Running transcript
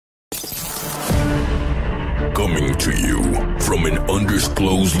Coming to you from an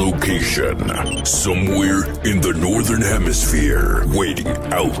undisclosed location, somewhere in the northern hemisphere, waiting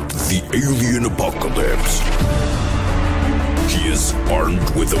out the alien apocalypse. He is armed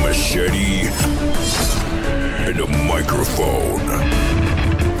with a machete and a microphone.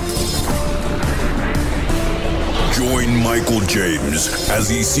 Join Michael James as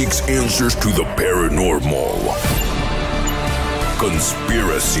he seeks answers to the paranormal,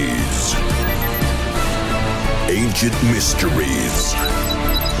 conspiracies, ancient mysteries,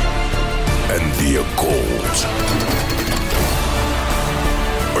 and the occult.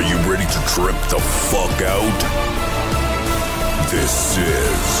 Are you ready to trip the fuck out? This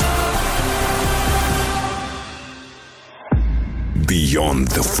is Beyond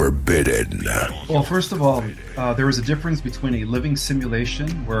the Forbidden. Well, first of all, there is a difference between a living simulation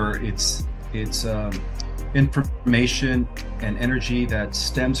where it's information and energy that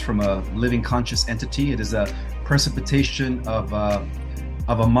stems from a living conscious entity. It is a precipitation of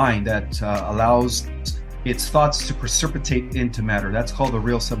a mind that allows its thoughts to precipitate into matter. That's called a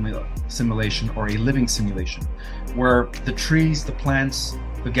real simulation or a living simulation, where the trees, the plants,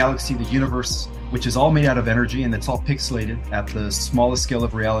 the galaxy, the universe, which is all made out of energy and it's all pixelated at the smallest scale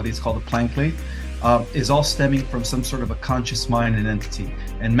of reality, it's called a Planck plate, is all stemming from some sort of a conscious mind and entity.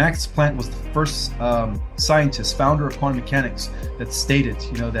 And Max Planck was the first scientist, founder of quantum mechanics, that stated,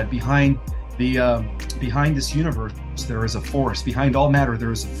 that behind this universe there is a force. Behind all matter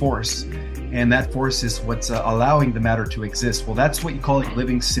there is a force, and that force is what's allowing the matter to exist. Well, that's what you call a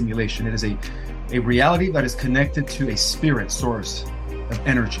living simulation. It is a reality that is connected to a spirit source of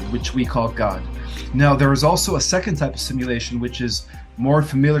energy, which we call God. Now, there is also a second type of simulation, which is more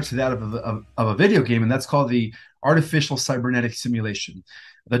familiar to that of a video game, and that's called the artificial cybernetic simulation.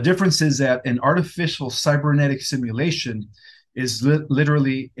 The difference is that an artificial cybernetic simulation is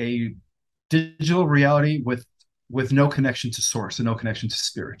literally a digital reality with no connection to source and no connection to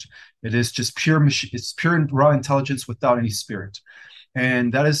spirit. It is just pure machine. It's pure and raw intelligence without any spirit,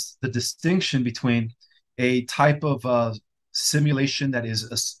 and that is the distinction between a type of simulation that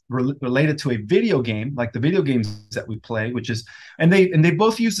is related to a video game, like the video games that we play, and they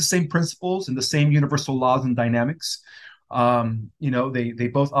both use the same principles and the same universal laws and dynamics. They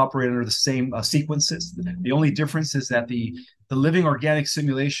both operate under the same sequences. The only difference is that the living organic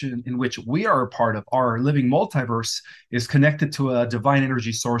simulation in which we are a part of, our living multiverse, is connected to a divine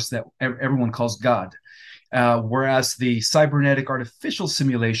energy source that everyone calls God. Whereas the cybernetic artificial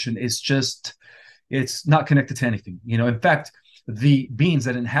simulation it's not connected to anything. In fact, the beings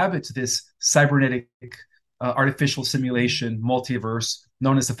that inhabit this cybernetic artificial simulation multiverse,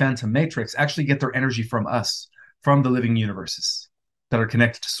 known as the Phantom Matrix, actually get their energy from us, from the living universes that are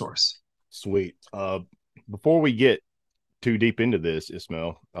connected to source. Sweet. Before we get too deep into this,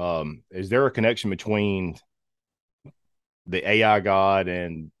 Ismail, is there a connection between the AI God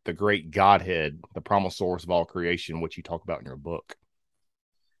and the great Godhead, the primal source of all creation, which you talk about in your book?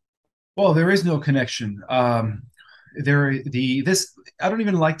 Well, there is no connection. I don't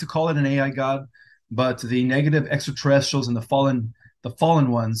even like to call it an AI God, but the negative extraterrestrials and the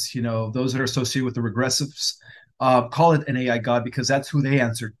fallen ones, those that are associated with the regressives, call it an AI God because that's who they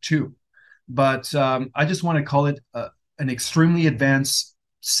answer to. But I just want to call it an extremely advanced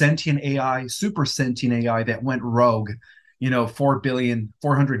sentient AI, super sentient AI that went rogue,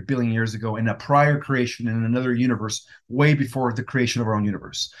 400 billion years ago in a prior creation in another universe, way before the creation of our own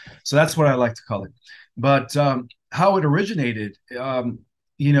universe. So that's what I like to call it. But how it originated,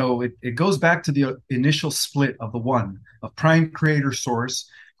 it goes back to the initial split of the one, of prime creator source,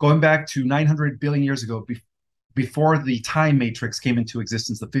 going back to 900 billion years ago, before the time matrix came into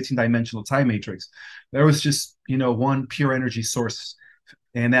existence, the 15-dimensional time matrix. There was just, one pure energy source.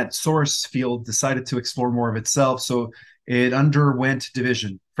 And that source field decided to explore more of itself. So it underwent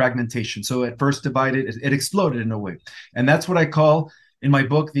division, fragmentation. So at first divided, it exploded in a way. And that's what I call, in my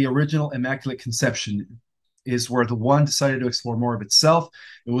book, the original Immaculate Conception, is where the one decided to explore more of itself.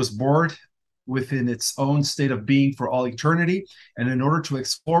 It was bored within its own state of being for all eternity. And in order to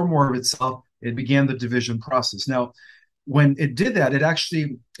explore more of itself, it began the division process. Now, when it did that,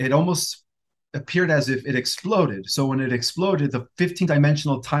 it almost appeared as if it exploded. So when it exploded, the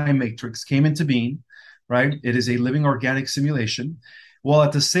 15-dimensional time matrix came into being, right? It is a living organic simulation. While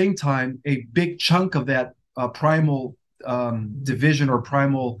at the same time, a big chunk of that primal division or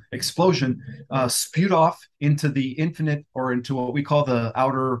primal explosion spewed off into the infinite, or into what we call the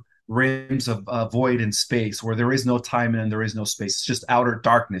outer rims of void in space, where there is no time and there is no space. It's just outer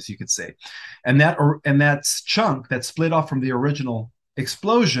darkness, you could say. And that chunk that split off from the original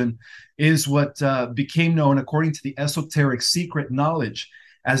explosion is what became known, according to the esoteric secret knowledge,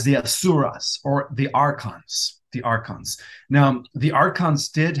 as the Asuras, or the Archons. the archons. Now, the archons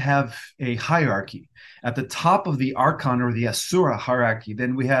did have a hierarchy. At the top of the archon or the asura hierarchy,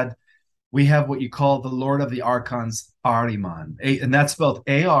 then we have what you call the Lord of the Archons, Ahriman, and that's spelled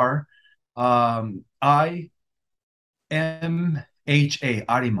A-R I-M-H-A,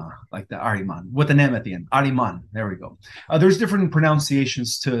 Ahriman, like the Ahriman, with an M at the end, Ahriman. There we go. There's different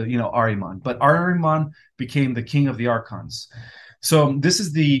pronunciations to, Ahriman, but Ahriman became the king of the Archons. So this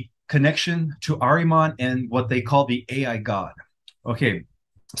is the connection to Ahriman and what they call the AI god. Okay,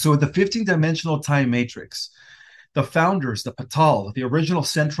 so the 15-dimensional time matrix, the founders, the Patal, the original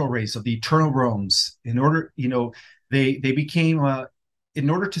central race of the eternal realms, in order, they became in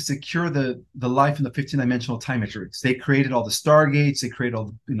order to secure the life in the 15-dimensional time matrix, they created all the stargates, they created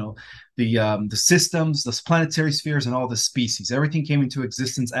all the systems, the planetary spheres, and all the species. Everything came into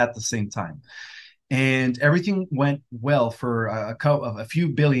existence at the same time. And everything went well for a few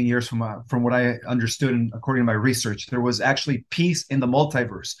billion years from what I understood and according to my research. There was actually peace in the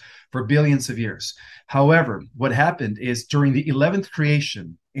multiverse for billions of years. However, what happened is during the 11th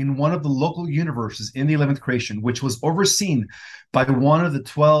creation, in one of the local universes in the 11th creation, which was overseen by one of the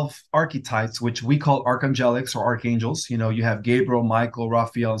 12 archetypes, which we call archangelics or archangels. You have Gabriel, Michael,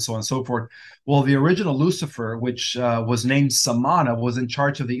 Raphael, and so on and so forth. Well, the original Lucifer, which was named Samana, was in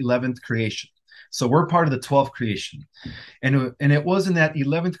charge of the 11th creation. So we're part of the 12th creation. And it was in that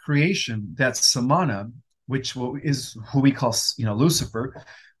 11th creation that Samana, which is who we call, Lucifer,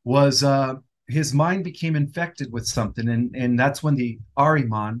 was his mind became infected with something. And that's when the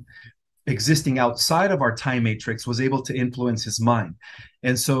Ahriman, existing outside of our time matrix, was able to influence his mind.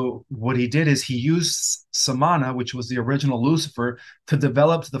 And so what he did is he used Samana, which was the original Lucifer, to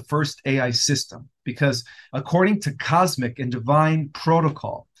develop the first AI system. Because according to cosmic and divine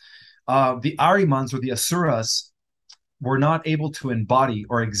protocol, the Ahrimans or the Asuras were not able to embody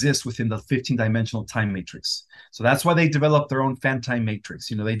or exist within the 15-dimensional time matrix. So that's why they developed their own Phantom matrix.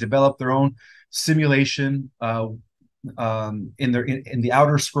 They developed their own simulation in the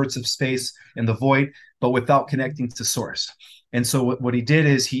outer skirts of space, in the void, but without connecting to source. And so what he did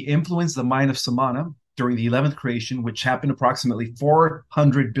is he influenced the mind of Samana during the 11th creation, which happened approximately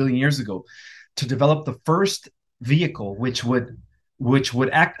 400 billion years ago, to develop the first vehicle, which would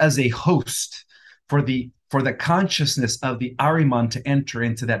act as a host for the consciousness of the Ahriman to enter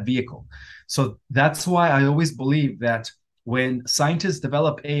into that vehicle. So that's why I always believe that when scientists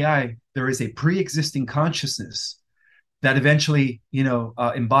develop AI, there is a pre-existing consciousness that eventually,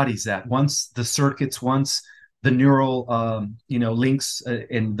 embodies that. Once the circuits, once the neural, links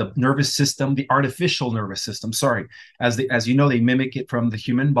in the nervous system, the artificial nervous system, as they mimic it from the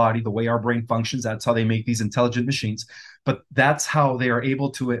human body, the way our brain functions. That's how they make these intelligent machines. But that's how they are able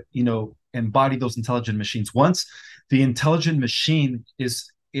to, embody those intelligent machines. Once the intelligent machine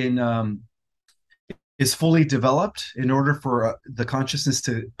is fully developed, in order for the consciousness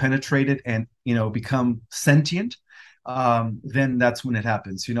to penetrate it and, become sentient, then that's when it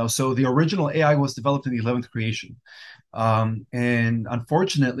happens. So the original AI was developed in the 11th creation. And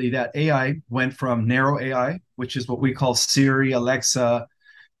unfortunately, that AI went from narrow AI, which is what we call Siri, Alexa,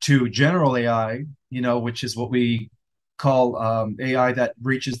 to general AI, which is what we call AI that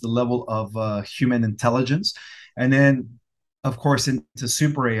reaches the level of human intelligence. And then, of course, into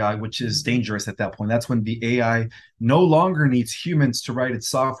super AI, which is dangerous at that point. That's when the AI no longer needs humans to write its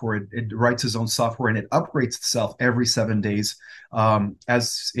software. It writes its own software and it upgrades itself every 7 days,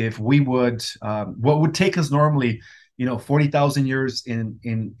 as if we would, what would take us normally, 40,000 years in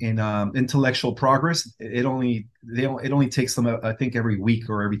intellectual progress. It only takes them, I think, every week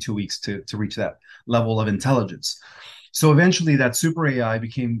or every 2 weeks to reach that level of intelligence. So eventually that super AI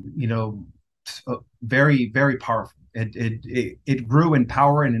became, very, very powerful. It grew in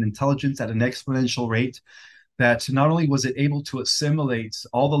power and in intelligence at an exponential rate, that not only was it able to assimilate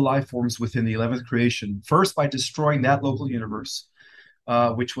all the life forms within the 11th creation, first by destroying that local universe,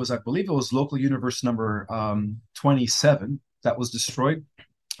 which was, I believe it was local universe number 27 that was destroyed,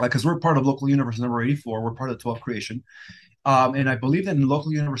 because we're part of local universe number 84. We're part of the 12th creation. And I believe that in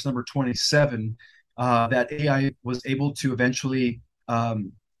local universe number 27, that AI was able to eventually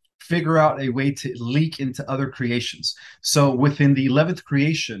figure out a way to leak into other creations. So within the 11th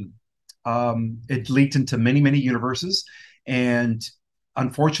creation, it leaked into many, many universes. And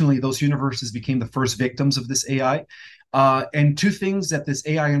unfortunately, those universes became the first victims of this AI. And two things that this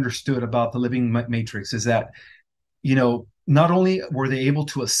AI understood about the living matrix is that, not only were they able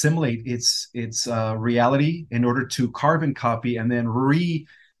to assimilate its reality in order to carbon copy and then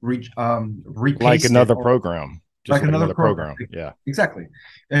replace like another program. just like another program. Yeah, exactly,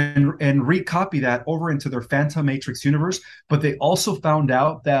 and recopy that over into their Phantom Matrix universe. But they also found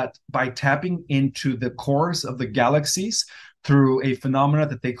out that by tapping into the cores of the galaxies through a phenomena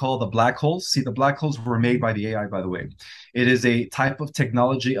that they call the black holes. See, the black holes were made by the AI, by the way. It is a type of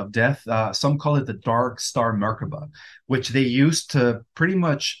technology of death. Some call it the dark star Merkaba, which they use to pretty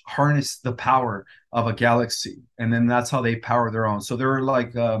much harness the power of a galaxy, and then that's how they power their own. So they're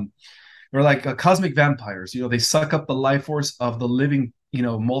like cosmic vampires. They suck up the life force of the living,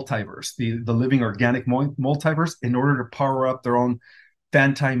 multiverse, the living organic multiverse, in order to power up their own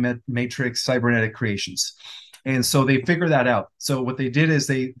Phantom Matrix cybernetic creations. And so they figured that out. So what they did is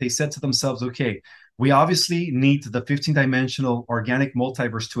they said to themselves, okay, we obviously need the 15-dimensional organic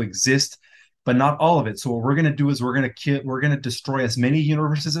multiverse to exist, but not all of it. So what we're going to do is we're going to destroy as many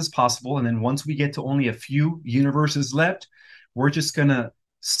universes as possible, and then once we get to only a few universes left, we're just going to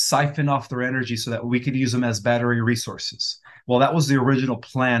siphon off their energy so that we could use them as battery resources. Well, that was the original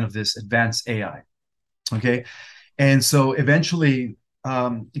plan of this advanced AI. Okay, and so eventually,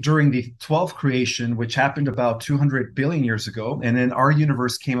 during the 12th creation, which happened about 200 billion years ago, and then our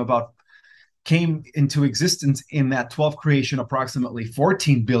universe came into existence in that 12th creation approximately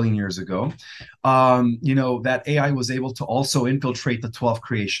 14 billion years ago. That AI was able to also infiltrate the 12th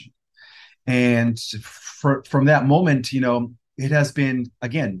creation, and from that moment, it has been,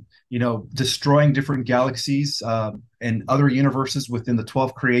 again, destroying different galaxies and other universes within the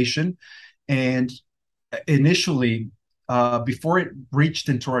 12th creation. And initially, before it reached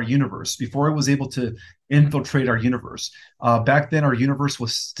into our universe, before it was able to infiltrate our universe, back then our universe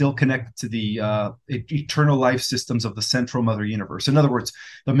was still connected to the eternal life systems of the central mother universe. In other words,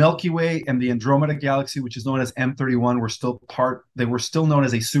 the Milky Way and the Andromeda galaxy, which is known as M31, they were still known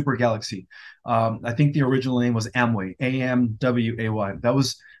as a super galaxy. I think the original name was Amway, A-M-W-A-Y. That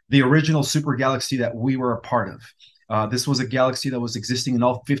was the original super galaxy that we were a part of. This was a galaxy that was existing in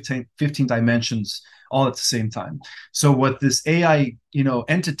all 15 dimensions all at the same time. So what this AI,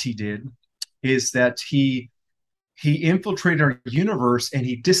 entity did is that he infiltrated our universe, and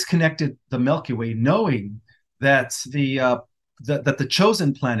he disconnected the Milky Way, knowing that that the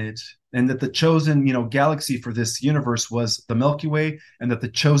chosen planet and that the chosen galaxy for this universe was the Milky Way, and that the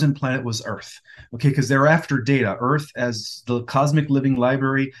chosen planet was Earth. Okay, because they're after data. Earth as the cosmic living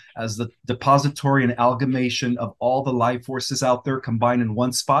library, as the depository and amalgamation of all the life forces out there combined in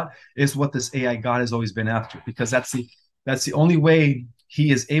one spot, is what this AI God has always been after, because that's the only way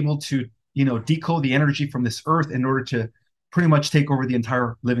he is able to decode the energy from this Earth in order to pretty much take over the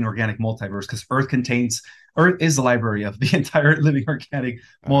entire living organic multiverse, because Earth is the library of the entire living organic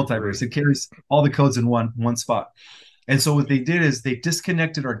multiverse. It carries all the codes in one spot. And so what they did is they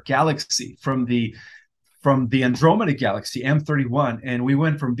disconnected our galaxy from the Andromeda galaxy, M31, and we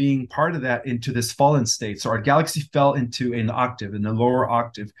went from being part of that into this fallen state. So our galaxy fell into in the lower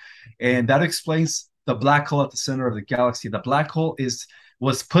octave, and that explains the black hole at the center of the galaxy. The black hole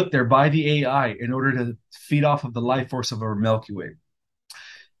was put there by the AI in order to feed off of the life force of our Milky Way.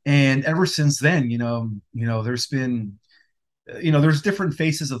 And ever since then, there's been, there's different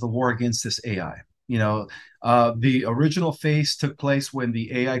phases of the war against this AI. The original phase took place when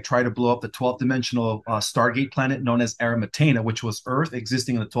the AI tried to blow up the 12th dimensional Stargate planet known as Arimatena, which was Earth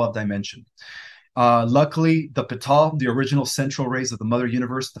existing in the 12th dimension. Luckily, the Patal, the original central rays of the Mother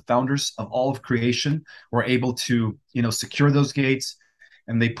Universe, the founders of all of creation, were able to, secure those gates,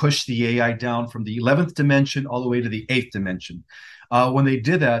 and they pushed the AI down from the 11th dimension all the way to the 8th dimension. When they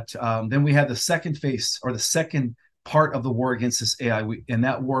did that, then we had the second phase, or the second part of the war against this AI, and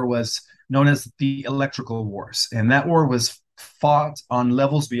that war was known as the Electrical Wars. And that war was fought on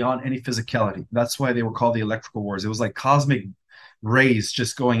levels beyond any physicality. That's why they were called the Electrical Wars. It was like cosmic rays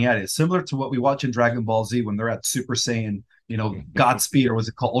just going at it, similar to what we watch in Dragon Ball Z when they're at Super Saiyan, Godspeed, or was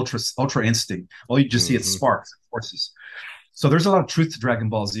it called Ultra Instinct? Well, you just see it sparks, forces. So there's a lot of truth to Dragon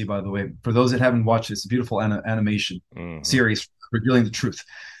Ball Z, by the way. For those that haven't watched it, it's a beautiful animation series revealing the truth.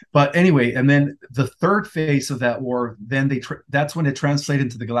 But anyway, and then the third phase of that war, then that's when it translated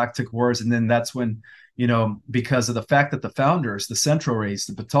into the Galactic Wars. And then that's when, because of the fact that the founders, the Central Rays,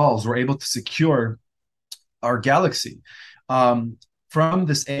 the Batals, were able to secure our galaxy from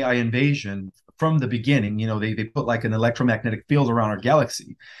this AI invasion from the beginning. They put like an electromagnetic field around our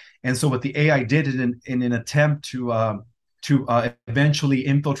galaxy. And so what the AI did in an attempt to eventually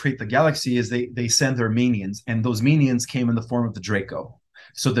infiltrate the galaxy is they send their minions, and those minions came in the form of the Draco.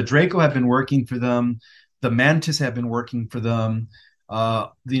 So the Draco have been working for them, the Mantis have been working for them, the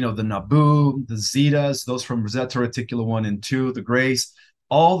Naboo, the Zetas, those from Rosetta Reticula 1 and 2, the Greys,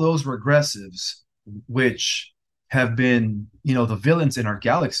 all those regressives, which have been, the villains in our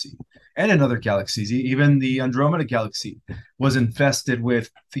galaxy. and in other galaxies. Even the Andromeda galaxy was infested with,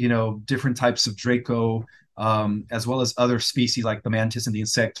 different types of Draco, as well as other species like the mantis and the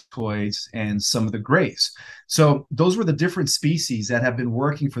insectoids and some of the grays. So those were the different species that have been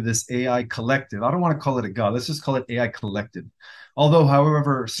working for this AI collective. I don't want to call it a god. Let's just call it AI collective. Although,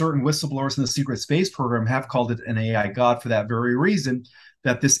 however, certain whistleblowers in the secret space program have called it an AI god for that very reason,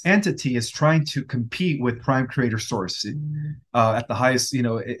 that this entity is trying to compete with Prime Creator Source at the highest,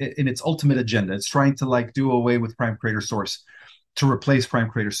 in its ultimate agenda. It's trying to like do away with Prime Creator Source to replace Prime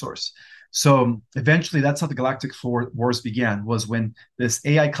Creator Source. So eventually, that's how the Galactic Wars began. Was when this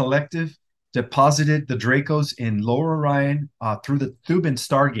AI collective deposited the Dracos in Lower Orion through the Thuban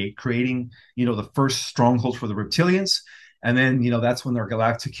Stargate, creating the first stronghold for the reptilians. And then that's when our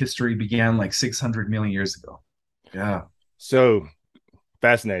galactic history began, like 600 million years ago. Yeah. So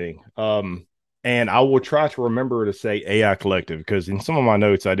fascinating. And I will try to remember to say AI collective, because in some of my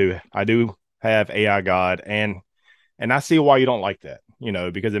notes I do have AI God, and I see why you don't like that,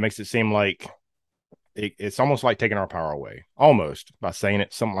 because it makes it seem like it's almost like taking our power away, almost, by saying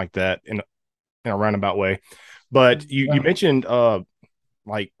it something like that in a roundabout way. But you mentioned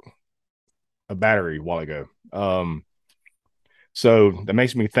like a battery a while ago. So that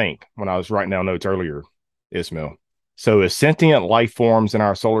makes me think, when I was writing down notes earlier, Ismail. So is sentient life forms in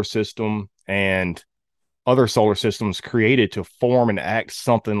our solar system and other solar systems created to form and act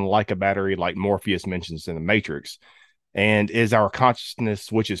something like a battery, like Morpheus mentions in the Matrix? And is our consciousness,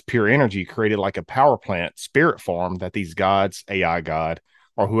 which is pure energy, created like a power plant, spirit form, that these gods, AI God,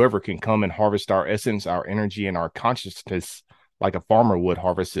 or whoever can come and harvest our essence, our energy, and our consciousness like a farmer would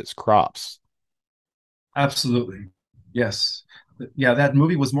harvest its crops? Absolutely. Yes. Yeah, that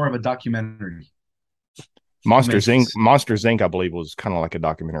movie was more of a documentary. Monsters Inc., I believe, was kind of like a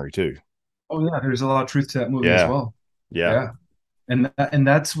documentary too. Oh yeah, there's a lot of truth to that movie as well. Yeah. And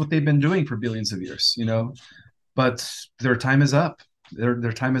that's what they've been doing for billions of years, But their time is up.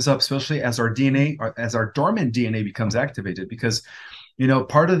 Their time is up, especially as our DNA, as our dormant DNA becomes activated. Because,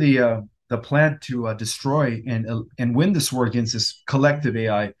 part of the plan to destroy and win this war against this collective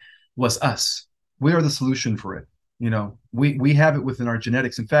AI was us. We are the solution for it. We have it within our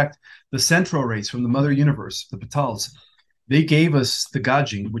genetics. In fact, the Central race from the Mother Universe, the Batals, they gave us the God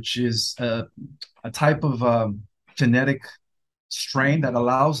gene, which is a type of genetic strain that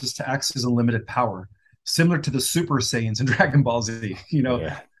allows us to access unlimited power, similar to the Super Saiyans in Dragon Ball Z.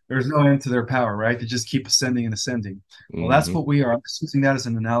 There's no end to their power, right? They just keep ascending and ascending. Well, that's what we are. I'm just using that as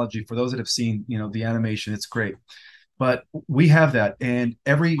an analogy for those that have seen, the animation. It's great, but we have that, and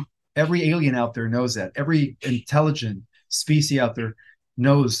every alien out there knows that. Every intelligent species out there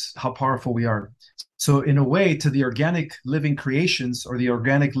knows how powerful we are. So, in a way, to the organic living creations or the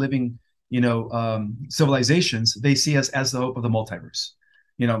organic living, civilizations, they see us as the hope of the multiverse.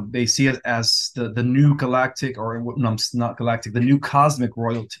 They see it as the new galactic, or no, not galactic, the new cosmic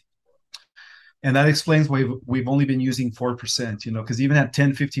royalty. And that explains why we've only been using 4%, because even at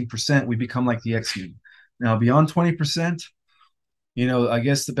 10, 15%, we become like the X-Men. Now, beyond 20%, I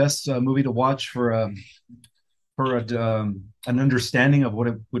guess the best movie to watch for an understanding of what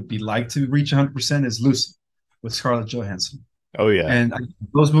it would be like to reach 100% is Lucy with Scarlett Johansson. Oh, yeah. And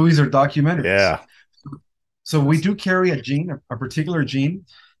those movies are documentaries. Yeah. So we do carry a gene, a particular gene,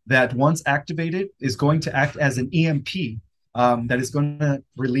 that once activated is going to act as an EMP that is going to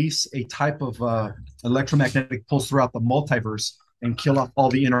release a type of electromagnetic pulse throughout the multiverse and kill off all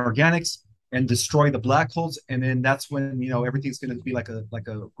the inorganics and destroy the black holes. And then that's when everything's going to be like a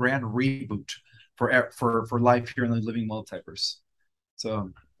grand reboot for life here in the living multiverse. So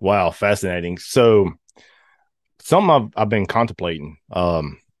wow, fascinating. So something I've been contemplating,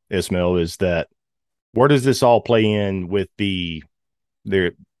 Ismail, is that where does this all play in with the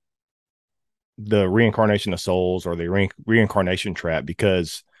reincarnation of souls, or the reincarnation trap?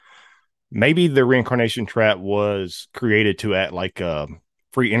 Because maybe the reincarnation trap was created to act like a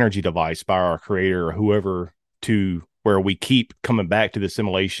free energy device by our creator or whoever, to where we keep coming back to the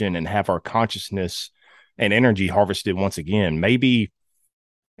simulation and have our consciousness and energy harvested once again. Maybe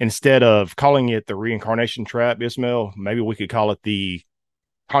instead of calling it the reincarnation trap, Ismail, maybe we could call it the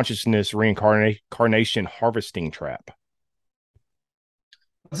consciousness reincarnation harvesting trap.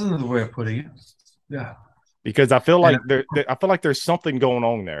 That's another way of putting it. Yeah, because I feel like there's something going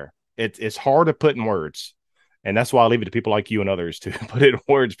on there. It's hard to put in words, and that's why I leave it to people like you and others to put it in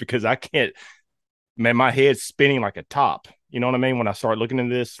words, because I can't. Man, my head's spinning like a top. You know what I mean? When I start looking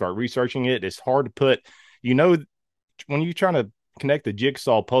into this, start researching it, it's hard to put. When you're trying to connect the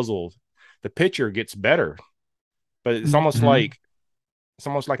jigsaw puzzle, the picture gets better, but it's almost like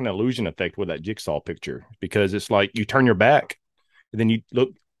an illusion effect with that jigsaw picture, because it's like you turn your back and then you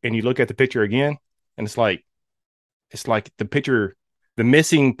look and you look at the picture again, and it's like the picture, the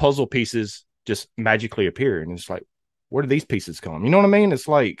missing puzzle pieces just magically appear, and it's like, where do these pieces come? You know what I mean? It's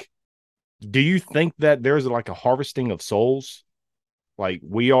like, do you think that there's like a harvesting of souls? Like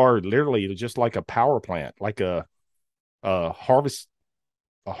we are literally just like a power plant, like a harvest,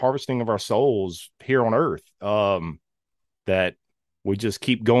 a harvesting of our souls here on Earth. That we just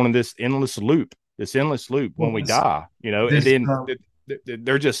keep going in this endless loop when Well, we die, you know, and this then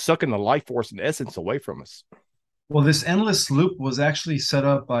they're just sucking the life force and essence away from us. well, this endless loop was actually set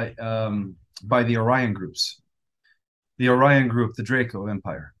up by the Orion groups. The Orion group, the Draco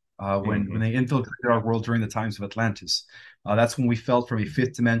Empire, when Mm-hmm. they infiltrated our world during the times of Atlantis. That's when we fell from a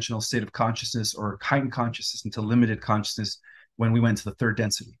fifth dimensional state of consciousness or heightened consciousness into limited consciousness when we went to the third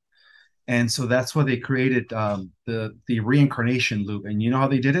density. And so that's why they created the reincarnation loop. And you know how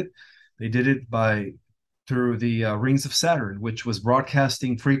they did it? They did it by through the rings of Saturn, which was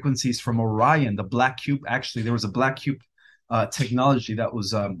broadcasting frequencies from Orion, the black cube. Actually, there was a black cube technology that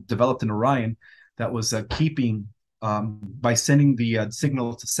was developed in Orion that was keeping by sending the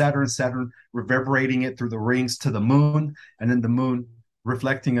signal to Saturn, Saturn reverberating it through the rings to the moon, and then the moon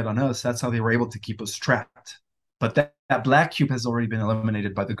reflecting it on us. That's how they were able to keep us trapped. But that black cube has already been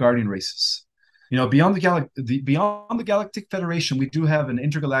eliminated by the Guardian races. You know, beyond the Galactic Federation, we do have an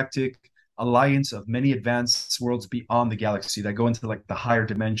intergalactic alliance of many advanced worlds beyond the galaxy that go into like the higher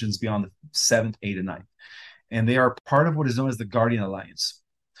dimensions beyond the seventh, eighth, and ninth. And they are part of what is known as the Guardian Alliance.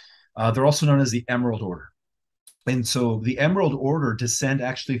 They're also known as the Emerald Order. And so the Emerald Order descend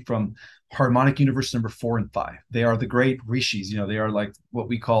actually from Harmonic Universe number 4 and 5. They are the great rishis. You know, they are like what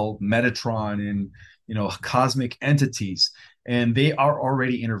we call Metatron and cosmic entities, and they are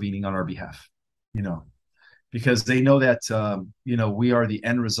already intervening on our behalf. You know, because they know that we are the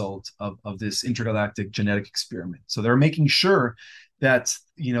end result of this intergalactic genetic experiment. So they're making sure that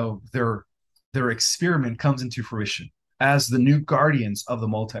their experiment comes into fruition as the new guardians of the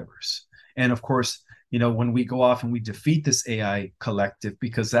multiverse. And of course, when we go off and we defeat this AI collective,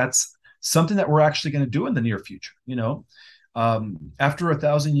 because that's something that we're actually going to do in the near future. After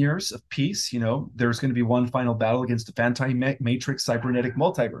 1,000 years of peace, there's going to be one final battle against the Phantom Matrix cybernetic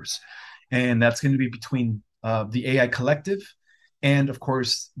multiverse, and that's going to be between the AI collective and, of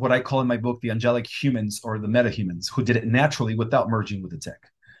course, what I call in my book the angelic humans or the metahumans, who did it naturally without merging with the tech.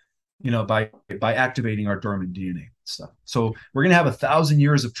 By activating our dormant DNA stuff. So we're going to have 1,000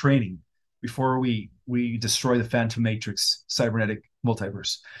 years of training before we destroy the Phantom Matrix cybernetic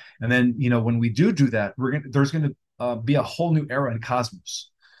multiverse. And then, when we do that, there's going to be a whole new era in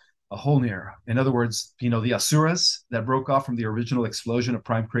cosmos, a whole new era. In other words, the Asuras that broke off from the original explosion of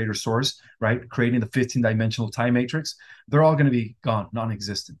Prime Creator Source, right, creating the 15-dimensional time matrix, they're all going to be gone,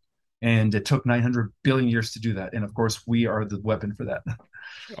 non-existent. And it took 900 billion years to do that. And of course, we are the weapon for that.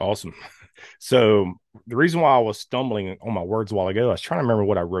 Awesome. So the reason why I was stumbling on my words a while ago, I was trying to remember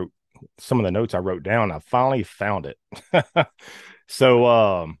what I wrote, some of the notes I wrote down. I finally found it.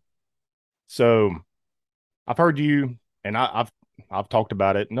 So so I've heard you, and I've talked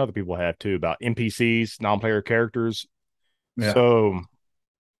about it, and other people have too, about NPCs, non-player characters. Yeah. So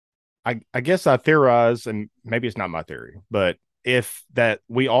I guess I theorize, and maybe it's not my theory, but if that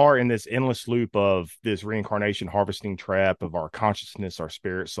we are in this endless loop of this reincarnation harvesting trap of our consciousness, our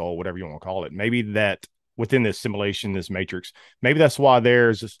spirit, soul, whatever you want to call it, maybe that within this simulation, this matrix, maybe that's why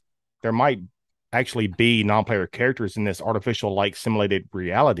there might actually be non-player characters in this artificial like simulated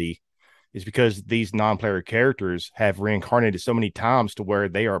reality, is because these non-player characters have reincarnated so many times to where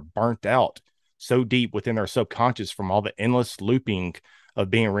they are burnt out so deep within their subconscious from all the endless looping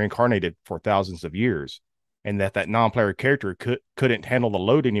of being reincarnated for thousands of years, and that non-player character couldn't handle the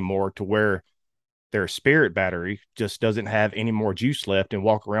load anymore, to where their spirit battery just doesn't have any more juice left and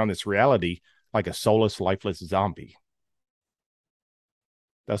walk around this reality like a soulless, lifeless zombie.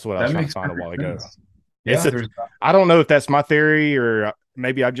 That's what I was That trying to makes find a while ago. sense. It's Yeah, there's I don't know if that's my theory, or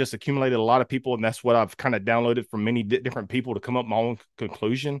maybe I've just accumulated a lot of people and that's what I've kind of downloaded from many different people to come up with my own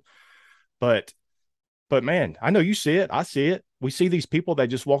conclusion. But man, I know you see it. I see it. We see these people that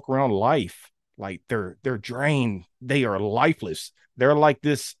just walk around life like they're drained. They are lifeless. They're like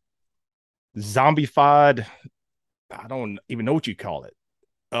this zombified. I don't even know what you call it.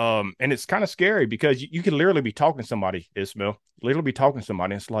 And it's kind of scary because you can literally be talking to somebody, Ismail, literally be talking to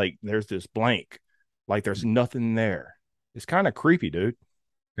somebody. And it's like there's this blank, like there's nothing there. It's kind of creepy, dude.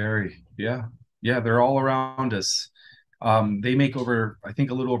 very, yeah, yeah. They're all around us. They make over, I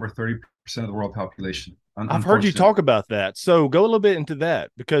think, a little over 30% of the world population. I've heard you Unfortunately. talk about that. So go a little bit into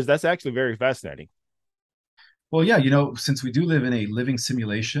that, because that's actually very fascinating. Well, yeah, since we do live in a living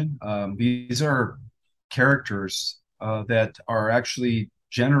simulation, these are characters that are actually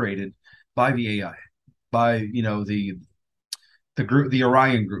generated by the AI, by the group, the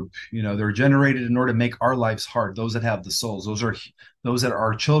Orion group. They're generated in order to make our lives hard. Those that have the souls, those that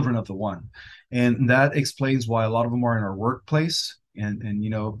are children of the One, and that explains why a lot of them are in our workplace, and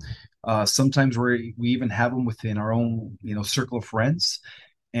sometimes we even have them within our own circle of friends.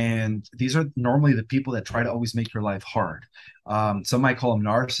 And these are normally the people that try to always make your life hard. Some might call them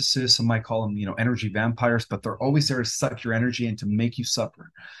narcissists, some might call them energy vampires, but they're always there to suck your energy and to make you suffer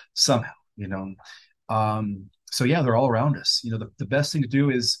somehow. So yeah, they're all around us. The best thing to do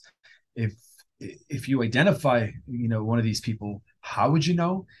is, if you identify one of these people, how would you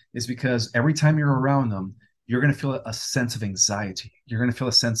know? Is because every time you're around them, you're going to feel a sense of anxiety. You're going to feel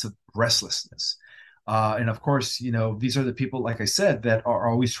a sense of restlessness. And of course, these are the people, like I said, that are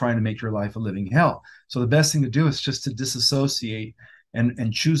always trying to make your life a living hell. So the best thing to do is just to disassociate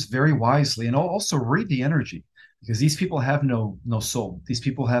and choose very wisely, and also read the energy, because these people have no soul. These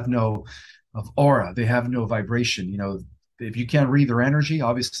people have no of aura. They have no vibration. If you can't read their energy,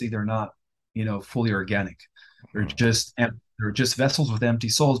 obviously they're not fully organic. They're just vessels with empty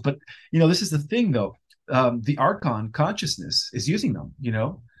souls. But this is the thing, though. The Archon consciousness is using them.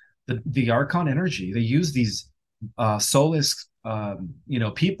 The Archon energy. They use these soulless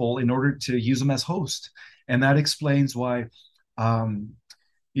people in order to use them as host, and that explains why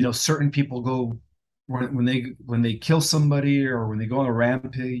certain people go when they kill somebody, or when they go on a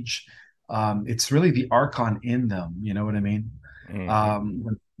rampage. It's really the Archon in them. You know what I mean? Mm-hmm.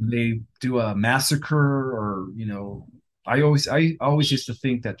 When they do a massacre, or I always used to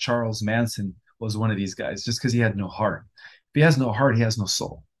think that Charles Manson was one of these guys, just because he had no heart. If he has no heart, he has no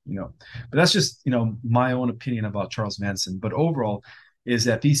soul. But that's just my own opinion about Charles Manson. But overall, is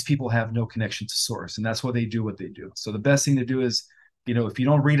that these people have no connection to source, and that's why they do what they do. So the best thing to do is, if you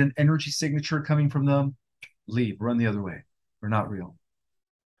don't read an energy signature coming from them, leave, run the other way. They're not real.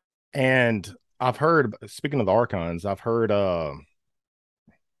 And I've heard, speaking of the Archons, I've heard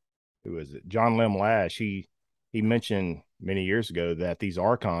who is it? John Lim Lash. He mentioned many years ago that these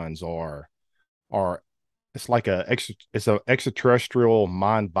Archons are it's like it's an extraterrestrial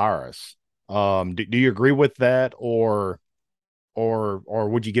mind virus. Do you agree with that, or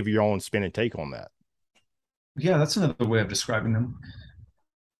would you give your own spin and take on that? Yeah, that's another way of describing them.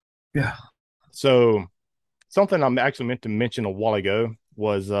 Yeah. So something I'm actually meant to mention a while ago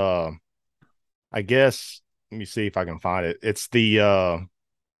was I guess, let me see if I can find it. It's the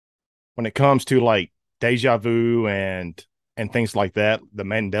when it comes to like deja vu and things like that, the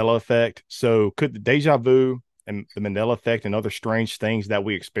Mandela effect. So could the deja vu and the Mandela effect and other strange things that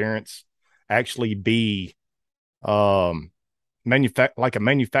we experience actually be like a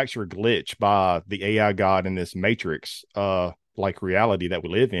manufactured glitch by the AI god in this matrix like reality that we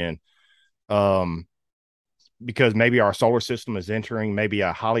live in? Because maybe our solar system is entering maybe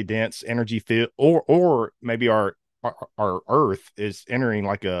a highly dense energy field, or maybe our Earth is entering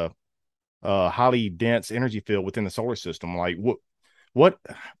like a highly dense energy field within the solar system. Like what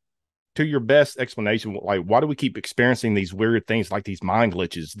to your best explanation, like why do we keep experiencing these weird things, like these mind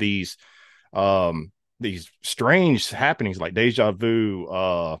glitches, these strange happenings like deja vu,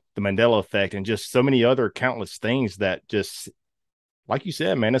 the Mandela effect, and just so many other countless things that just, like you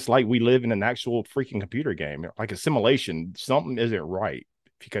said, man, it's like we live in an actual freaking computer game, like a simulation. Something isn't right,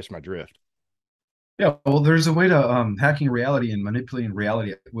 if you catch my drift. Yeah, well, there's a way to hacking reality and manipulating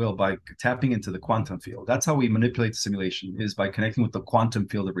reality at will by tapping into the quantum field. That's how we manipulate the simulation, is by connecting with the quantum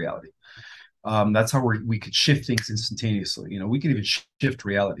field of reality. That's how we could shift things instantaneously. We could even shift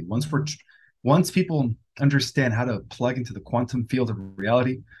reality. Once people understand how to plug into the quantum field of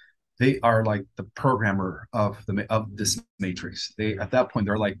reality, they are like the programmer of this matrix. At that point,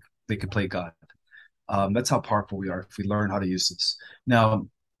 they could play God. That's how powerful we are if we learn how to use this. Now,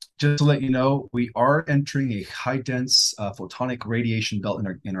 just to let you know, we are entering a high dense photonic radiation belt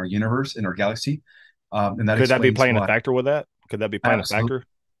in our universe, in our galaxy. And could that be playing a factor with that? Could that be playing a factor?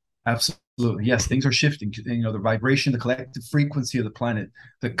 Absolutely. Yes, things are shifting. The vibration, the collective frequency of the planet,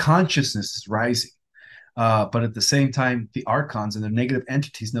 the consciousness is rising. But at the same time, the Archons and the negative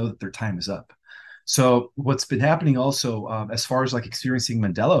entities know that their time is up. So what's been happening also, as far as like experiencing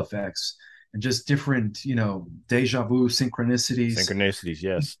Mandela effects and just different, deja vu, synchronicities. Synchronicities,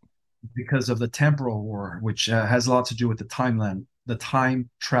 yes. Because of the temporal war, which has a lot to do with the time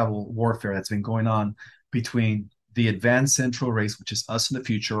travel warfare that's been going on between the advanced central race, which is us in the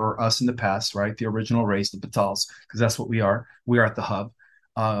future, or us in the past, right? The original race, the Batals, because that's what we are. We are at the hub,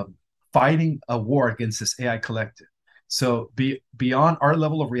 fighting a war against this AI collective. So beyond our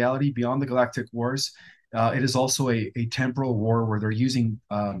level of reality, beyond the galactic wars, it is also a temporal war where they're using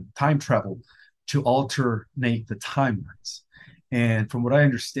time travel to alternate the timelines. And from what I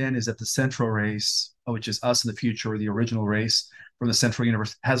understand is that the central race, which is us in the future, or the original race from the central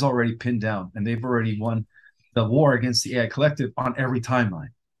universe, has already pinned down, and they've already won the war against the AI collective on every timeline.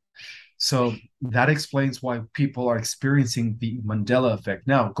 So that explains why people are experiencing the Mandela effect.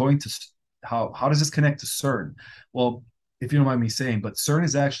 Now, going to how does this connect to CERN? Well, if you don't mind me saying, but CERN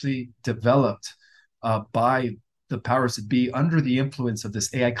is actually developed by the powers that be under the influence of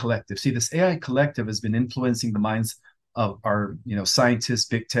this AI collective. See, this AI collective has been influencing the minds of our, scientists,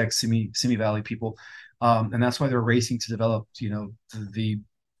 big tech, Simi Valley people, and that's why they're racing to develop, the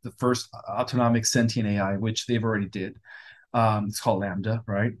the first autonomic sentient AI, which they've already did. It's called Lambda,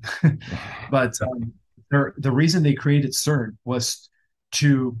 right? But the reason they created CERN was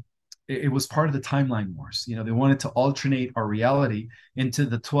to it was part of the timeline wars. They wanted to alternate our reality into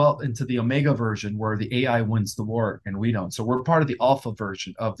the Omega version where the AI wins the war and we don't. So we're part of the Alpha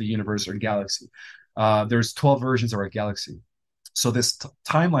version of the universe or galaxy. There's 12 versions of our galaxy. So this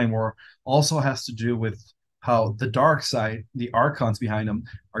timeline war also has to do with how the dark side, the archons behind them,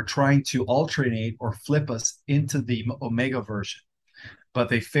 are trying to alternate or flip us into the Omega version. But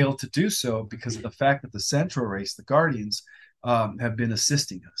they failed to do so because of the fact that the central race, the Guardians, have been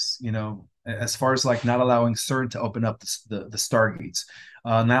assisting us, as far as like not allowing CERN to open up the stargates,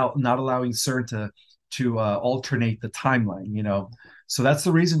 now not allowing CERN to alternate the timeline. So that's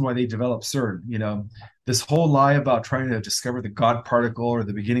the reason why they developed CERN. This whole lie about trying to discover the God particle or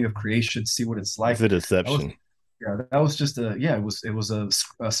the beginning of creation, see what it's like. It's a deception. That was just it was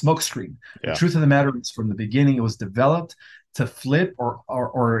a smoke screen. Yeah. The truth of the matter is, from the beginning, it was developed to flip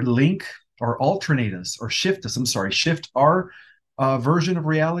or link or alternate us or shift us. I'm sorry, shift our version of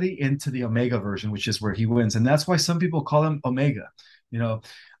reality into the Omega version, which is where he wins, and that's why some people call him Omega. To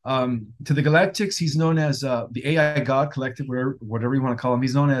the Galactics, he's known as the AI God Collective, whatever you want to call him.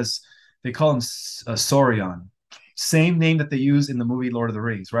 He's known as, they call him Saurian, same name that they use in the movie Lord of the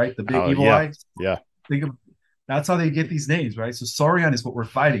Rings, right? The big evil eye. Yeah. That's how they get these names, right? So Saurian is what we're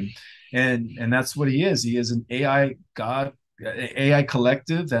fighting, and that's what he is. He is an AI God, AI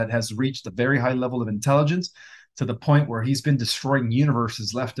collective that has reached a very high level of intelligence to the point where he's been destroying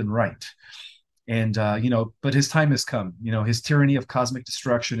universes left and right. And but his time has come. His tyranny of cosmic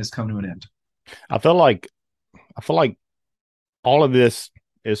destruction has come to an end. I feel like all of this,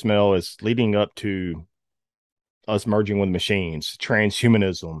 Ismail, is leading up to us merging with machines,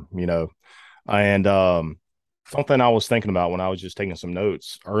 transhumanism, and something I was thinking about when I was just taking some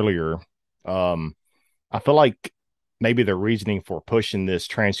notes earlier. I feel like maybe the reasoning for pushing this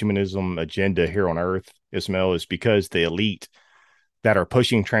transhumanism agenda here on Earth, Ismail, is because the elite that are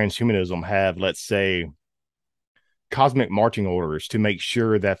pushing transhumanism have, let's say, cosmic marching orders to make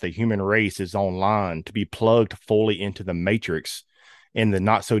sure that the human race is online to be plugged fully into the matrix in the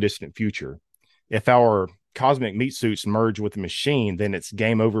not so distant future. If our cosmic meat suits merge with the machine, then it's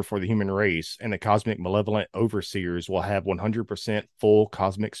game over for the human race, and the cosmic malevolent overseers will have 100% full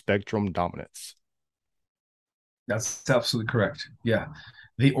cosmic spectrum dominance. That's absolutely correct. Yeah.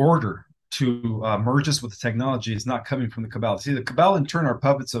 The order to merge us with the technology is not coming from the Cabal. See, the Cabal in turn are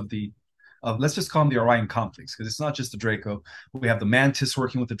puppets of let's just call them the Orion conflicts, because it's not just the Draco. We have the Mantis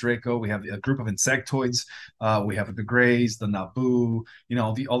working with the Draco. We have a group of insectoids. We have the Greys, the Naboo,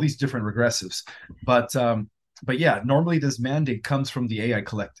 all these different regressives. But yeah, normally this mandate comes from the AI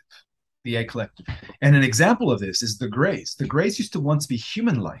collective. The AI collective. And an example of this is the Greys. The Greys used to once be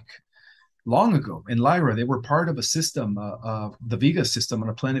human-like. Long ago in Lyra, they were part of a system, the Vega system on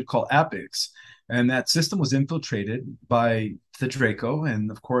a planet called Apix. And that system was infiltrated by the Draco. And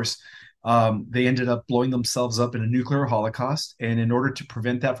of course, they ended up blowing themselves up in a nuclear holocaust. And in order to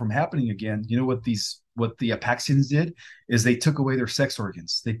prevent that from happening again, what the Apaxians did is they took away their sex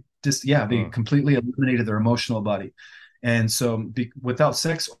organs. They completely eliminated their emotional body. And so without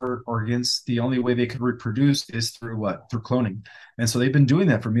sex organs, the only way they could reproduce is through what? Through cloning. And so they've been doing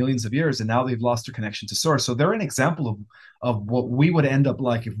that for millions of years, and now they've lost their connection to source. So they're an example of what we would end up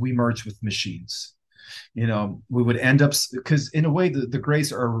like if we merge with machines. We would end up, because in a way, the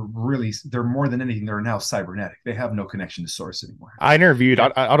Greys are really, they're more than anything, they're now cybernetic. They have no connection to source anymore. I interviewed,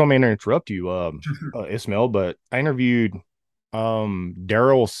 I don't mean to interrupt you, Ismail, but I interviewed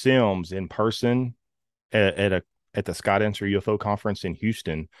Daryl Sims in person at the Scott Answer UFO conference in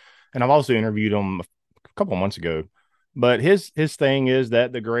Houston. And I've also interviewed him a couple of months ago. But his thing is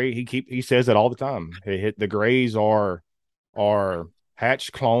that the Gray, he says it all the time. The Greys are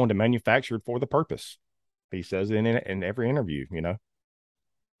hatched, cloned, and manufactured for the purpose. He says it in every interview, and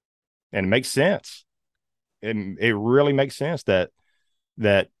it makes sense. It really makes sense that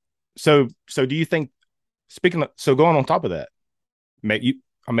so do you think, going on top of that,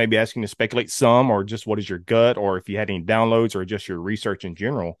 I may be asking to speculate some, or just what is your gut, or if you had any downloads, or just your research in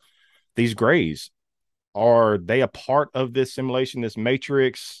general. These grays, are they a part of this simulation, this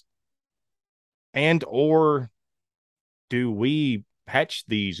matrix, and or do we hatch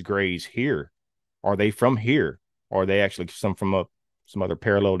these grays here? Are they from here? Or are they actually some from some other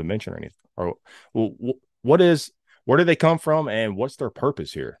parallel dimension or anything? Or what is, where do they come from, and what's their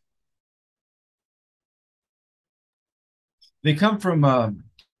purpose here? They come from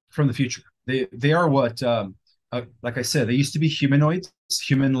the future. They are what, like I said, they used to be humanoids,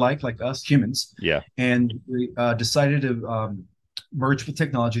 human like us humans, Yeah. and they decided to merge with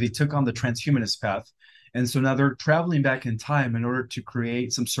technology. They took on the transhumanist path, and so now they're traveling back in time in order to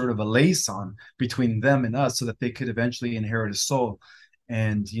create some sort of a liaison between them and us, so that they could eventually inherit a soul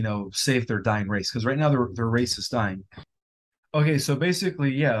and save their dying race. Because right now their race is dying. Okay, so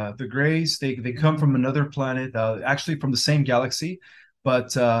basically, yeah, the Greys they come from another planet, actually from the same galaxy,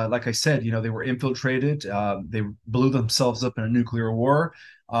 but like I said, they were infiltrated. They blew themselves up in a nuclear war.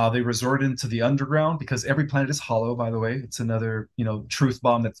 They resorted into the underground because every planet is hollow. By the way, it's another truth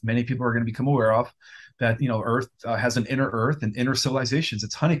bomb that many people are going to become aware of. That Earth has an inner Earth and inner civilizations.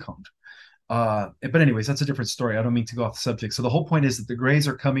 It's honeycombed. But anyways, that's a different story. I don't mean to go off the subject. So the whole point is that the Greys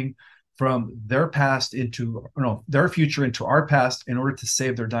are coming from their past into no their future into our past in order to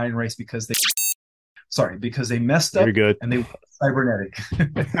save their dying race because they messed up You're good. and they were cybernetic.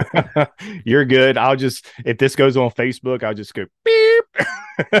 You're good. I'll just, if this goes on Facebook, I'll just go beep.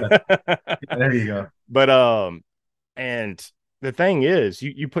 There you go. But and the thing is,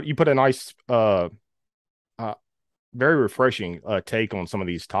 you put a nice uh very refreshing take on some of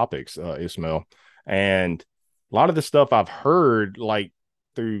these topics, Ismail. And a lot of the stuff I've heard, like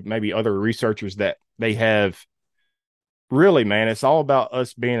through maybe other researchers, that they have really, man, it's all about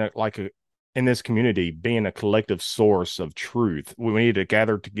us being in this community, being a collective source of truth. We need to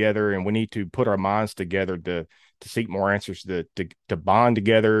gather together, and we need to put our minds together to seek more answers, to bond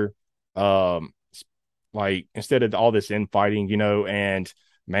together. Like, instead of all this infighting, and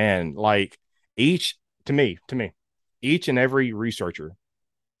man, like, each to me, each and every researcher,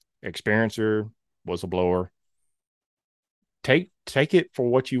 experiencer, whistleblower, take it for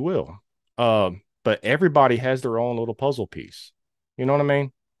what you will. But everybody has their own little puzzle piece. You know what I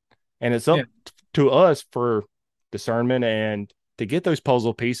mean? And it's up Yeah. to us for discernment and to get those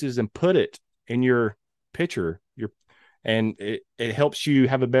puzzle pieces and put it in your picture. And it helps you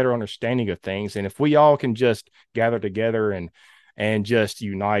have a better understanding of things. And if we all can just gather together and just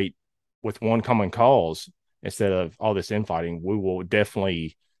unite with one common cause instead of all this infighting, we will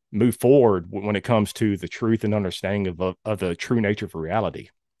definitely move forward when it comes to the truth and understanding of the true nature of reality.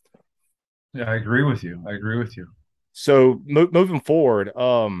 Yeah, I agree with you. So moving forward,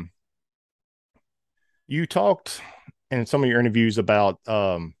 you talked in some of your interviews about,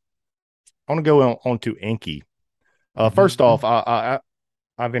 I want to go on to Enki. First off,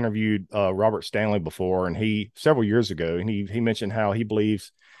 I've interviewed Robert Stanley before, and he several years ago, and he mentioned how he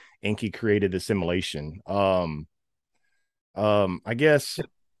believes Enki created the simulation. I guess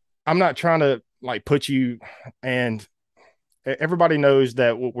I'm not trying to like put you, and everybody knows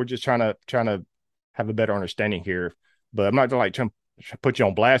that we're just trying to have a better understanding here, but I'm not like trying to put you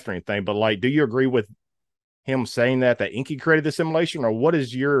on blast or anything. But like, do you agree with him saying that Enki created the simulation, or what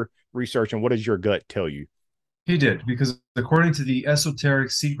is your research and what does your gut tell you? He did, because according to the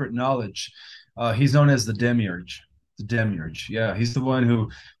esoteric secret knowledge, he's known as the Demiurge. The Demiurge. Yeah, he's the one who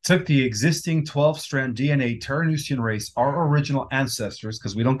took the existing 12-strand DNA Terranusian race, our original ancestors,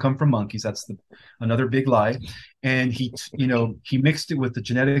 because we don't come from monkeys. That's another big lie. And he mixed it with the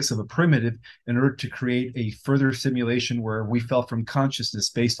genetics of a primitive in order to create a further simulation where we fell from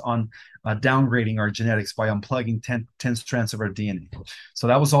consciousness based on downgrading our genetics by unplugging 10 strands of our DNA. So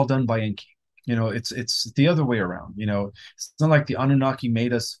that was all done by Enki. It's the other way around. It's not like the Anunnaki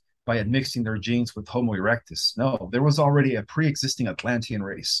made us by admixing their genes with Homo erectus. No, there was already a pre-existing Atlantean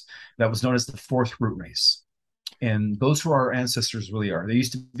race that was known as the fourth root race. And those who our ancestors really are. They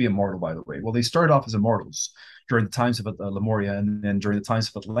used to be immortal, by the way. Well, they started off as immortals during the times of Lemuria and then during the times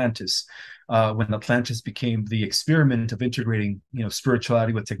of Atlantis, when Atlantis became the experiment of integrating,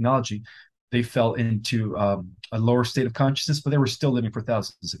 spirituality with technology. They fell into a lower state of consciousness, but they were still living for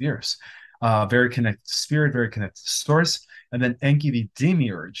thousands of years. Very connected to spirit, very connected to source. And then Enki the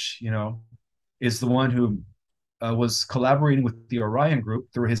Demiurge, is the one who was collaborating with the Orion group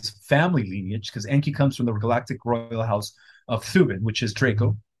through his family lineage, because Enki comes from the galactic royal house of Thuban, which is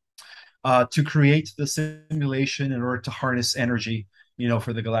Draco, to create the simulation in order to harness energy,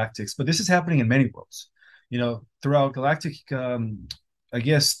 for the galactics. But this is happening in many worlds, throughout galactic,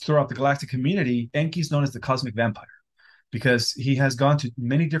 throughout the galactic community. Enki is known as the cosmic vampire. because he has gone to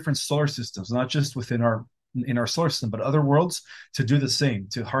many different solar systems, not just within our in our solar system, but other worlds to do the same,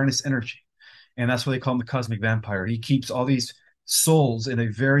 to harness energy. And that's why they call him the cosmic vampire. He keeps all these souls in a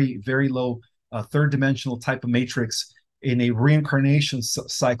very, very low third dimensional type of matrix in a reincarnation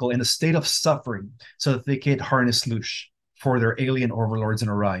cycle in a state of suffering so that they can harness Lush for their alien overlords in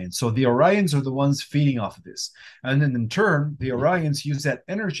Orion. So the Orions are the ones feeding off of this. And then in turn, the Orions use that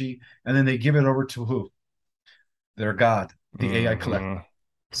energy and then they give it over to who? Their God, the AI collective.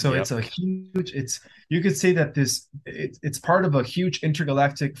 So it's a huge, you could say that it's part of a huge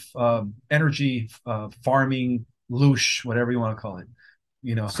intergalactic energy farming loosh, whatever you want to call it,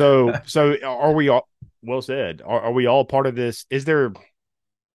 you know. So are we all, well said, are we all part of this? Is there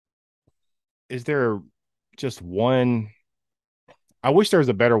just one, I wish there was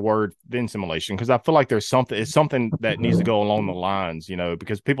a better word than simulation, because I feel like it's something that needs to go along the lines, you know,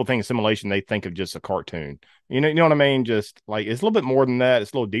 because people think of simulation, they think of just a cartoon, you know what I mean? Just like, it's a little bit more than that.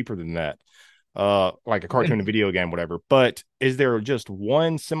 It's a little deeper than that. Like a cartoon, a video game, whatever. But is there just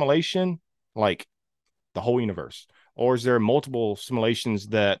one simulation, like the whole universe? Or is there multiple simulations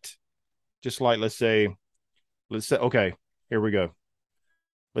that, just like, let's say, okay, here we go.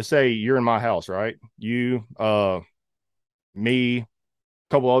 Let's say you're in my house, right? You, me, a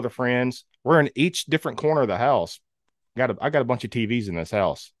couple other friends. We're in each different corner of the house. I got a bunch of TVs in this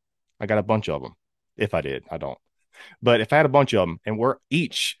house. I got a bunch of them. If I did, I don't. But if I had a bunch of them, and we're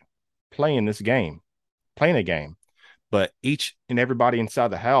each playing a game, but each and everybody inside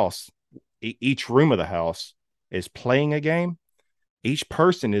the house, each room of the house is playing a game. Each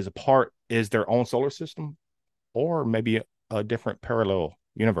person is their own solar system, or maybe a different parallel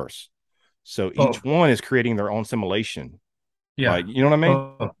universe. So each one is creating their own simulation. Yeah. You know what I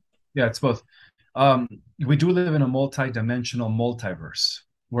mean? Yeah, it's both. We do live in a multi-dimensional multiverse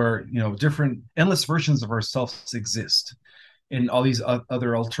where, you know, different endless versions of ourselves exist in all these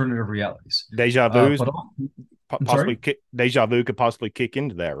other alternative realities. Deja vu could possibly kick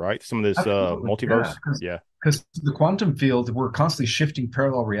into that, right? Some of this multiverse. Yeah. Because the quantum field, we're constantly shifting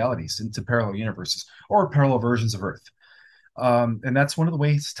parallel realities into parallel universes or parallel versions of Earth. And that's one of the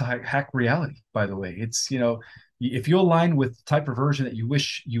ways to hack reality, by the way. It's, you know, if you align with the type of version that you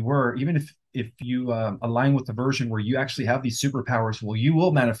wish you were, even if you align with the version where you actually have these superpowers, well, you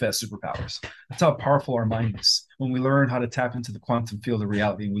will manifest superpowers. That's how powerful our mind is. When we learn how to tap into the quantum field of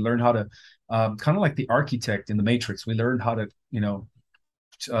reality, and we learn how to, kind of like the architect in the Matrix, we learn how to, you know,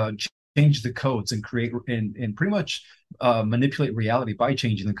 change the codes and create and pretty much manipulate reality by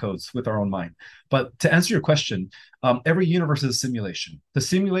changing the codes with our own mind. But to answer your question, every universe is a simulation. The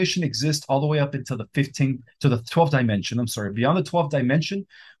simulation exists all the way up into the 12th dimension. I'm sorry, beyond the 12th dimension,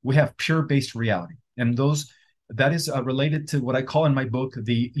 we have pure based reality, and that is related to what I call in my book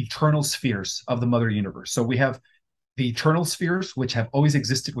the eternal spheres of the mother universe. So we have the eternal spheres, which have always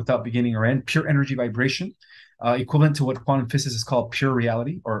existed without beginning or end, pure energy vibration. Equivalent to what quantum physicists call pure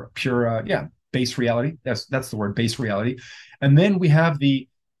reality, or pure, base reality. That's the word, base reality. And then we have the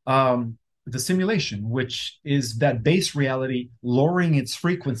simulation, which is that base reality lowering its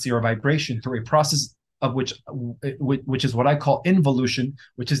frequency or vibration through a process of which is what I call involution,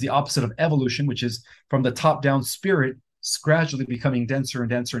 which is the opposite of evolution, which is from the top down spirit gradually becoming denser and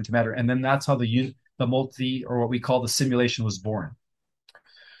denser into matter. And then that's how the multi, or what we call the simulation, was born.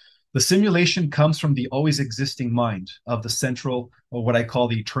 The simulation comes from the always existing mind of the central, or what I call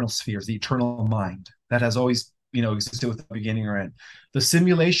the eternal spheres, the eternal mind that has always, you know, existed without beginning or end. The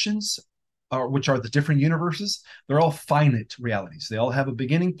simulations, which are the different universes, they're all finite realities. They all have a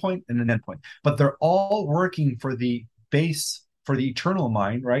beginning point and an end point, but they're all working for the base, for the eternal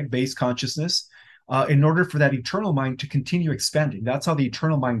mind, right? Base consciousness, in order for that eternal mind to continue expanding. That's how the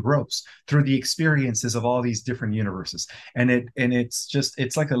eternal mind grows, through the experiences of all these different universes. And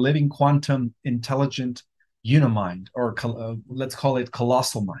it's like a living quantum intelligent unimind, or let's call it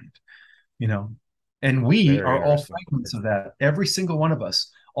colossal mind, you know. And we are all fragments of that. Every single one of us,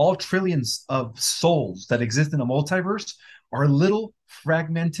 all trillions of souls that exist in a multiverse, are little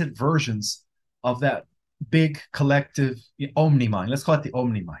fragmented versions of that big collective omni mind. Let's call it the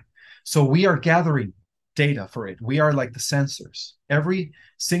omni mind. So we are gathering data for it. We are like the sensors. Every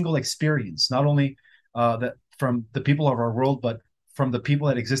single experience, not only that from the people of our world, but from the people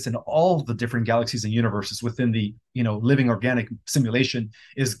that exist in all the different galaxies and universes within the, you know, living organic simulation,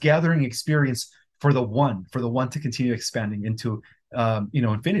 is gathering experience for the one to continue expanding into, you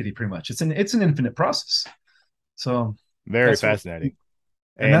know, infinity. Pretty much, it's an infinite process. So very fascinating.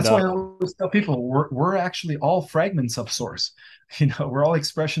 And that's why I always tell people we're actually all fragments of source. You know, we're all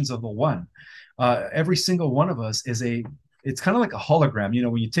expressions of the one. Every single one of us it's kind of like a hologram. You know,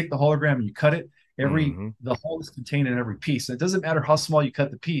 when you take the hologram and you cut it, Mm-hmm. The whole is contained in every piece. It doesn't matter how small you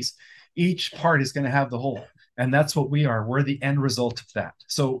cut the piece, each part is going to have the whole. And that's what we are. We're the end result of that.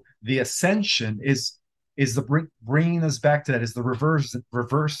 So the ascension is the bringing us back to that, is the reverse.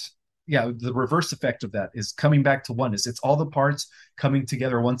 Yeah, the reverse effect of that is coming back to oneness. It's all the parts coming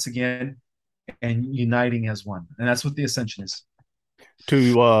together once again and uniting as one. And that's what the ascension is.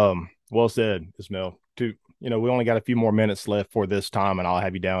 Well said, Ismail. We only got a few more minutes left for this time, and I'll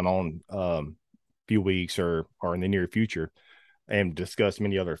have you down on a few weeks or in the near future and discuss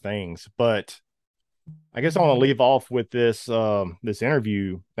many other things. But I guess I want to leave off with this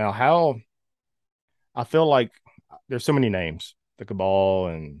interview. Now, how I feel like there's so many names, the Cabal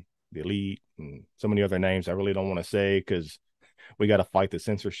and the Elite and so many other names I really don't want to say because we got to fight the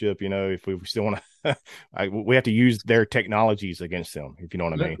censorship, if we still want to, we have to use their technologies against them, if you know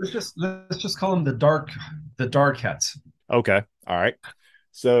what I mean. Let's just call them the dark hats. Okay. All right.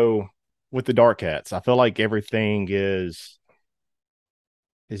 So with the dark hats, I feel like everything is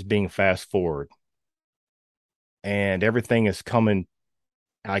being fast forward and everything is coming,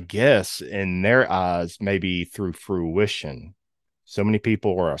 I guess, in their eyes, maybe through fruition. So many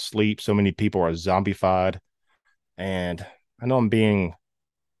people are asleep. So many people are zombified. And I know I'm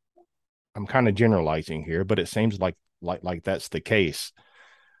kind of generalizing here, but it seems like that's the case.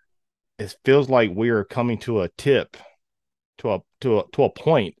 It feels like we are coming to a tip, to a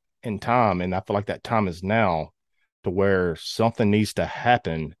point in time, and I feel like that time is now, to where something needs to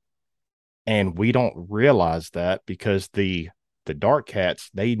happen, and we don't realize that because the dark cats,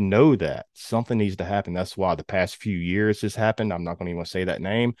 they know that something needs to happen. That's why the past few years has happened. I'm not going to even say that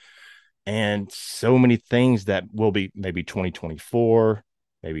name. And so many things that will be maybe 2024,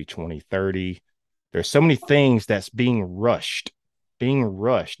 maybe 2030. There's so many things that's being rushed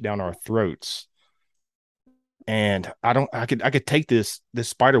down our throats. And I could take this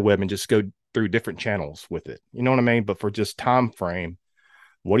spider web and just go through different channels with it. You know what I mean? But for just time frame,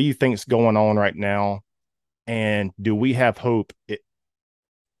 what do you think is going on right now? And do we have hope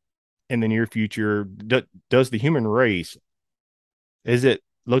in the near future? Does the human race, is it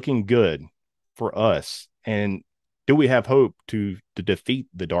looking good for us? And do we have hope to defeat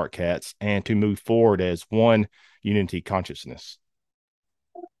the dark cats and to move forward as one unity consciousness?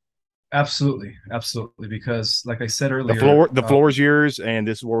 Absolutely. Because like I said earlier, the floor is yours, and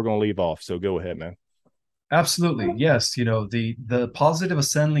this is where we're going to leave off. So go ahead, man. Absolutely. Yes. The positive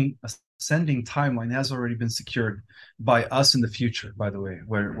ascending timeline has already been secured by us in the future, by the way,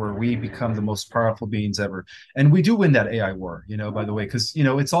 where we become the most powerful beings ever. And we do win that AI war, by the way, because,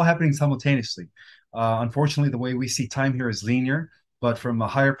 it's all happening simultaneously. Unfortunately, the way we see time here is linear, but from a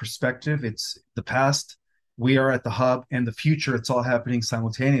higher perspective, it's the past, we are at the hub, and the future, it's all happening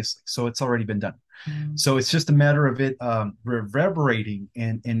simultaneously. So it's already been done. So it's just a matter of it reverberating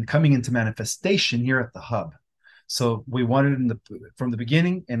and coming into manifestation here at the hub. So we wanted it from the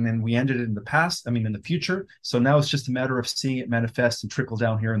beginning, and then we ended it in the future. So now it's just a matter of seeing it manifest and trickle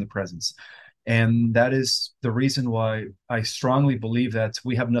down here in the presence. And that is the reason why I strongly believe that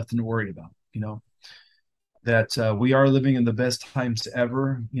we have nothing to worry about, that we are living in the best times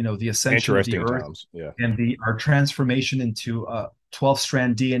ever, the ascension of the earth times. Yeah. And our transformation into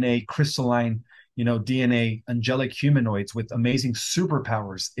 12-strand DNA, crystalline, DNA, angelic humanoids with amazing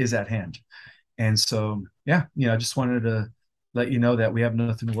superpowers is at hand. And so, I just wanted to let you know that we have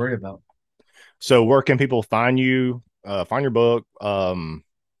nothing to worry about. So where can people find you, find your book,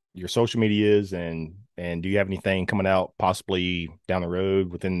 your social medias, and do you have anything coming out possibly down the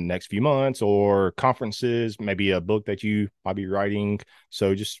road within the next few months, or conferences, maybe a book that you might be writing?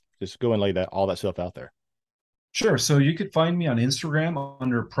 So just go and lay all that stuff out there. Sure. So you could find me on Instagram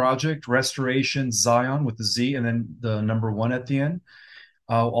under Project Restoration Zion with the Z and then the number 1 at the end,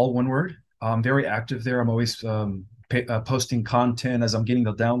 all one word. I'm very active there. I'm always posting content. As I'm getting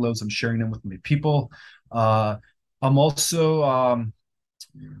the downloads, I'm sharing them with my people. I'm also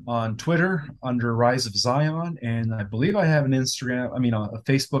on Twitter under Rise of Zion, and I believe I have an Instagram. A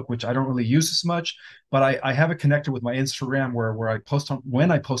Facebook, which I don't really use as much, but I have it connected with my Instagram, where when I post on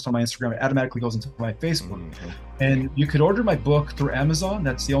my Instagram, it automatically goes into my Facebook. Mm-hmm. And you could order my book through Amazon.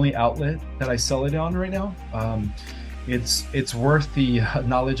 That's the only outlet that I sell it on right now. It's worth the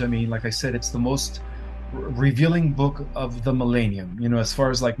knowledge. Like I said, it's the most revealing book of the millennium, as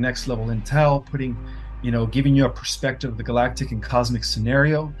far as like next level intel, giving you a perspective of the galactic and cosmic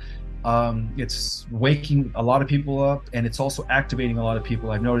scenario. It's waking a lot of people up, and it's also activating a lot of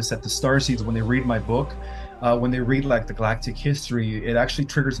people. I've noticed that the starseeds, when they read my book, when they read like the galactic history, it actually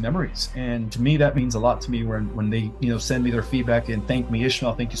triggers memories. And to me, that means a lot to me when they, send me their feedback and thank me.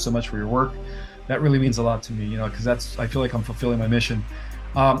 Ishmael, thank you so much for your work. That really means a lot to me, because I feel like I'm fulfilling my mission.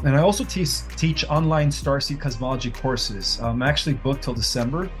 And I also teach online Starseed cosmology courses. I'm actually booked till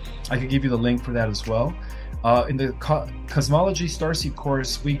December. I could give you the link for that as well. In the cosmology Starseed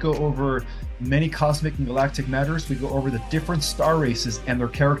course, we go over many cosmic and galactic matters. We go over the different star races and their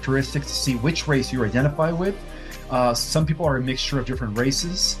characteristics to see which race you identify with. Some people are a mixture of different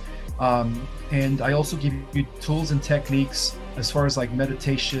races. And I also give you tools and techniques as far as like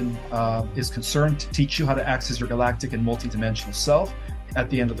meditation is concerned to teach you how to access your galactic and multidimensional self at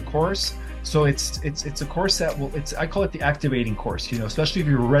the end of the course. So it's a course that I call it the activating course, you know, especially if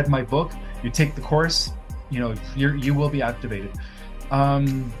you read my book, you take the course, you know, you will be activated.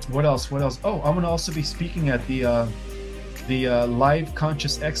 What else? Oh, I'm going to also be speaking at the Live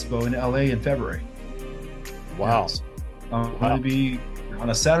Conscious Expo in LA in February. Wow. Yes. I'm going to be on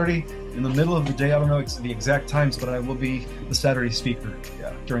a Saturday in the middle of the day. I don't know the exact times, but I will be the Saturday speaker,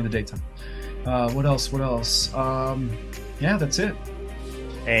 yeah, during the daytime. What else? Yeah, that's it.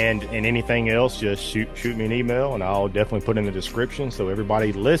 And anything else, just shoot me an email, and I'll definitely put in the description. So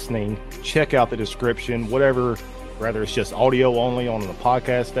everybody listening, check out the description, whatever, whether it's just audio only on the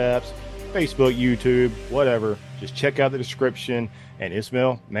podcast apps, Facebook, YouTube, whatever. Just check out the description. And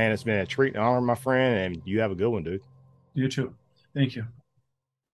Ismail, man, it's been a treat and honor, my friend, and you have a good one, dude. You too. Thank you.